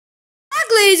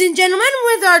ladies and gentlemen,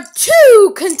 with our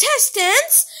two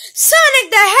contestants,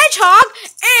 Sonic the Hedgehog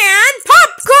and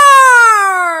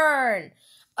Popcorn!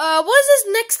 What is this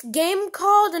next game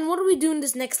called, and what do we do in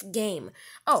this next game?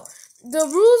 Oh, the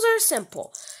rules are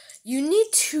simple. You need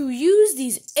to use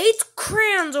these 8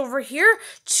 crayons over here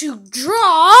to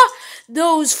draw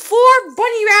those 4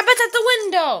 bunny rabbits at the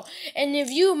window. And if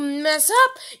you mess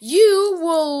up, you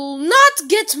will not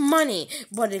get money.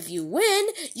 But if you win,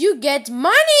 you get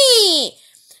money.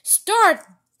 Start,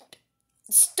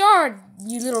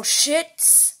 you little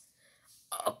shits.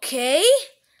 Okay.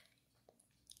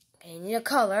 I need a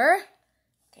color.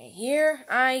 Okay, here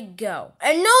I go.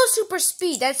 And no super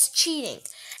speed, that's cheating.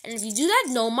 And if you do that,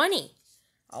 no money.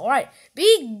 Alright,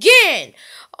 begin!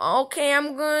 Okay,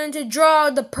 I'm going to draw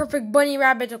the perfect bunny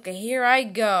rabbit. Okay, here I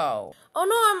go. Oh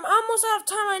no, I'm almost out of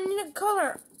time. I need a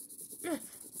color.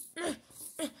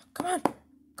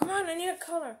 Come on, I need a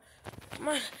color. Come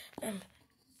on.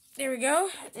 There we go.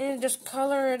 And just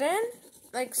color it in,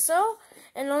 like so.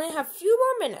 And only have a few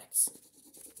more minutes.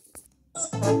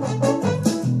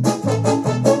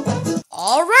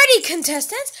 Alrighty,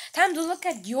 contestants, time to look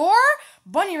at your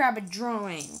bunny rabbit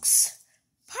drawings.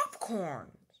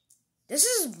 Popcorn. This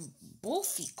is bull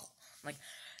fecal. Like,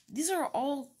 these are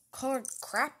all colored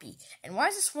crappy. And why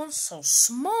is this one so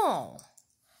small?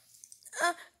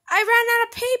 I ran out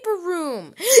of paper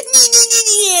room.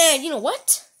 You know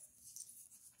what?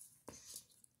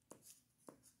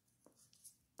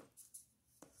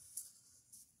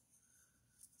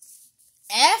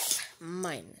 F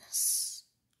minus.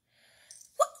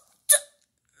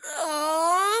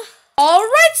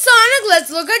 Alright, Sonic, let's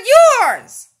look at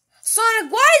yours. Sonic,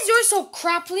 why is yours so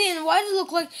crappy, and why does it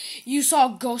look like you saw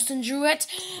a ghost and drew it?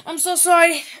 I'm so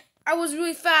sorry. I was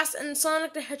really fast, and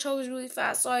Sonic the Hedgehog was really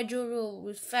fast, so I drew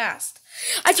really fast.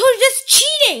 I told you that's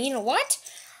cheating. You know what?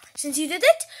 Since you did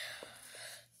it,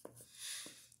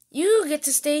 you get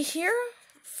to stay here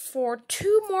for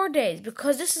 2 more days,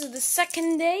 because this is the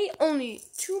second day. Only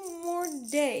 2 more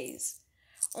days.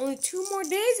 Only 2 more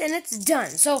days and it's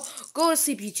done. So go to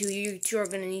sleep, you two. You two are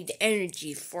going to need the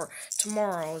energy for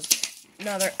tomorrow's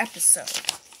another episode.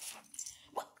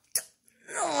 What?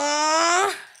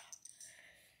 Aww.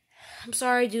 I'm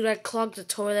sorry, dude. I clogged the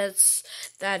toilets.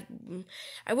 I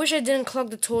wish I didn't clog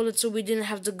the toilet so we didn't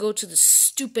have to go to the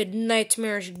stupid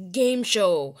nightmarish game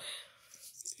show.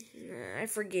 I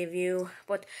forgive you,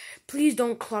 but please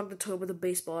don't clog the toilet with a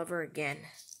baseball ever again.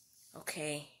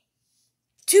 Okay.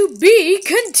 To be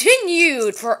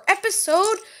continued for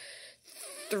episode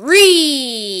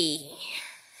 3.